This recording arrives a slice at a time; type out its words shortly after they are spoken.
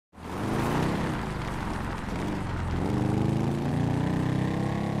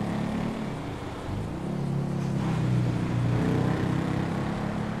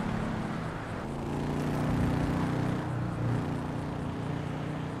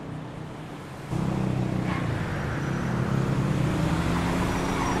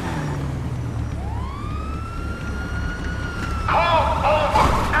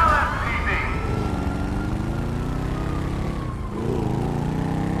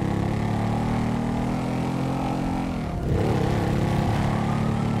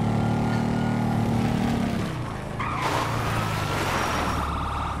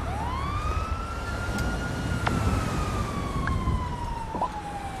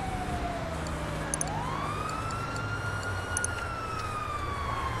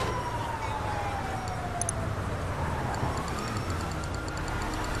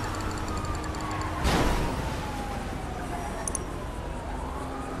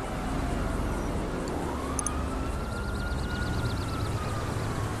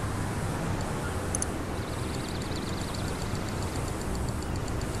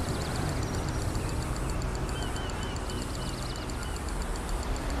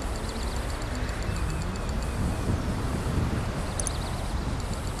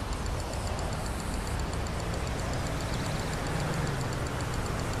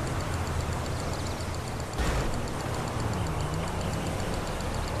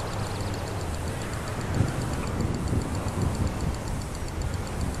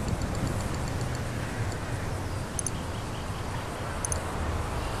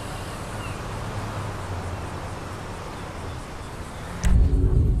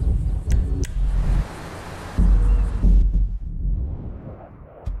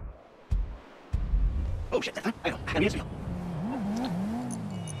Oh shit, that's fine. I know. I need to.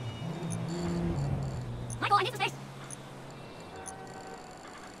 Michael, I need some space.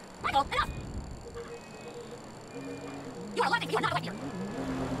 Michael, enough! You are a lefty, you are not a lefty.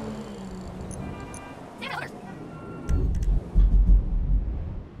 Stand orders.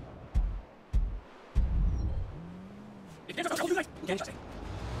 If there's a trouble, you can't trust it.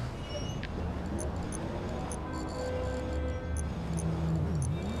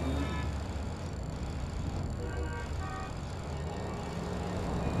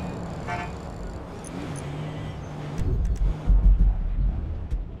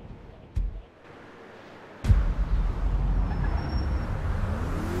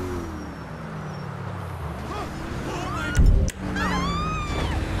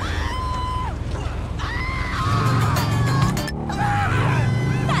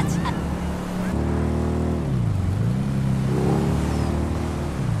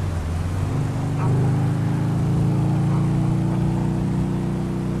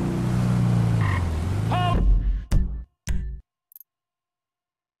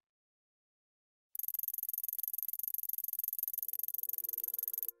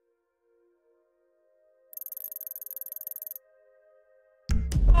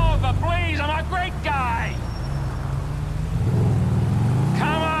 Please, I'm a great guy!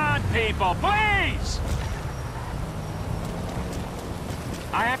 Come on, people, please!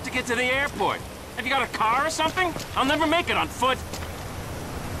 I have to get to the airport. Have you got a car or something? I'll never make it on foot.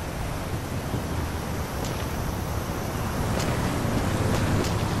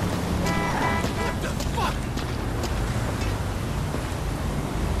 What the fuck?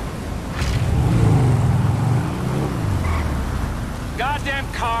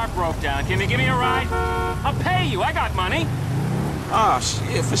 Goddamn car broke down. Can you give me a ride? I'll pay you. I got money. Ah,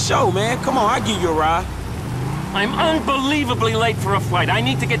 shit, for sure, man. Come on, I'll give you a ride. I'm unbelievably late for a flight. I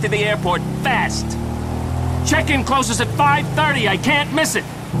need to get to the airport fast. Check-in closes at 5:30. I can't miss it.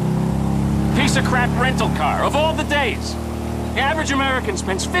 Piece of crap rental car, of all the days. The average American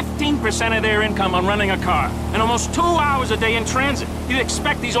spends 15% of their income on renting a car, and almost 2 hours a day in transit. You'd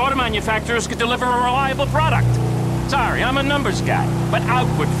expect these auto manufacturers could deliver a reliable product. Sorry, I'm a numbers guy, but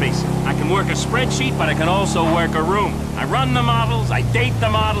outward-facing. I can work a spreadsheet, but I can also work a room. I run the models, I date the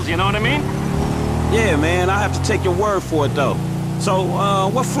models, you know what I mean? Yeah, man, I have to take your word for it, though. So,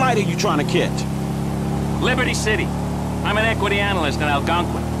 what flight are you trying to catch? Liberty City. I'm an equity analyst in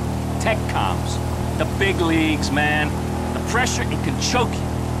Algonquin. Tech comms. The big leagues, man. The pressure, it can choke you.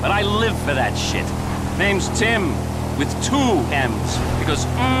 But I live for that shit. Name's Tim, with 2 M's. Because,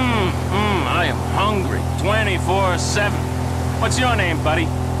 I am hungry 24/7. What's your name, buddy?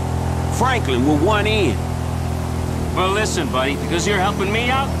 Franklin, with 1 N. Well, listen, buddy, because you're helping me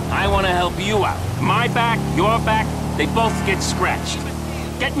out, I want to help you out. My back, your back, they both get scratched.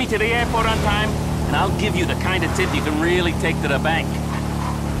 Get me to the airport on time, and I'll give you the kind of tip you can really take to the bank.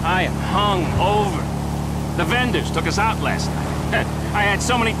 I am hung over. The vendors took us out last night. I had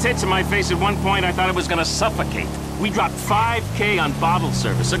so many tits in my face at one point I thought I was gonna suffocate. We dropped $5K on bottle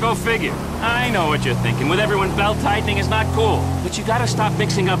service, so go figure. I know what you're thinking. With everyone belt-tightening is not cool. But you gotta stop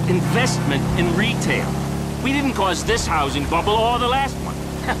mixing up investment in retail. We didn't cause this housing bubble or the last one.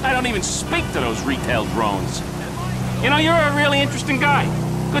 I don't even speak to those retail drones. You know, you're a really interesting guy.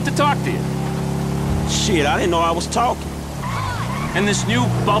 Good to talk to you. Shit, I didn't know I was talking. And this new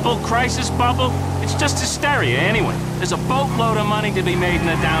bubble crisis bubble, it's just hysteria anyway. There's a boatload of money to be made in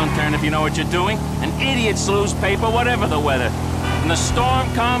a downturn if you know what you're doing. And idiots lose paper, whatever the weather. When the storm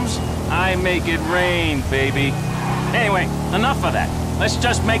comes, I make it rain, baby. Anyway, enough of that. Let's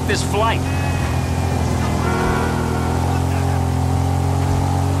just make this flight.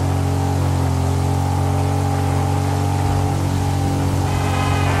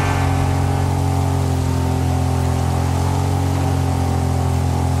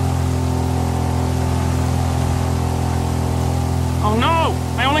 Oh no!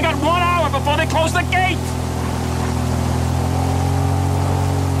 I only got 1 hour before they close the gate!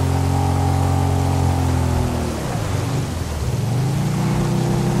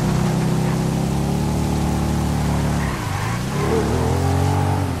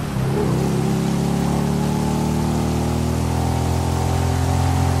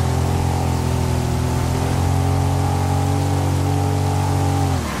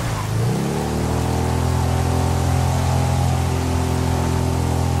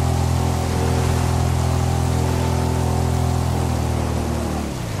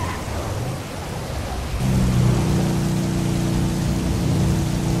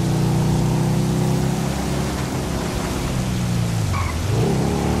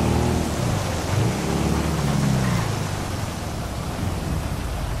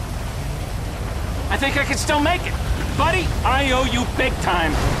 think I can still make it. Buddy, I owe you big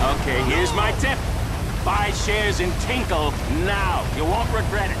time. Okay, here's my tip. Buy shares in Tinkle now. You won't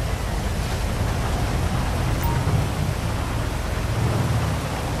regret it.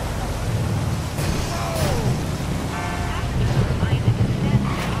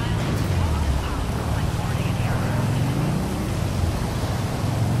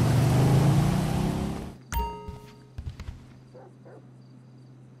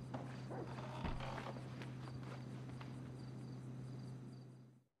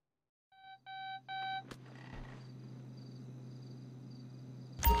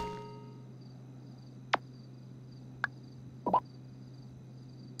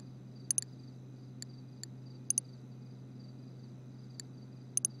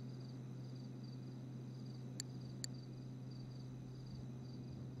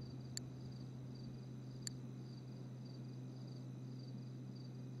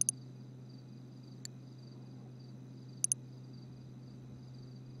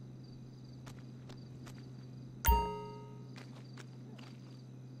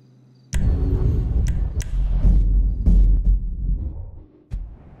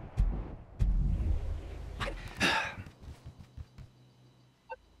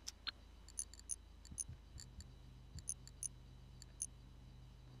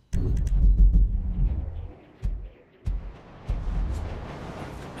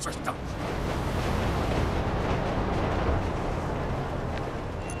 First, go.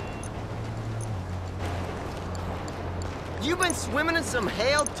 You been swimming in some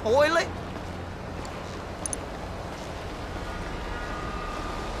hell toilet?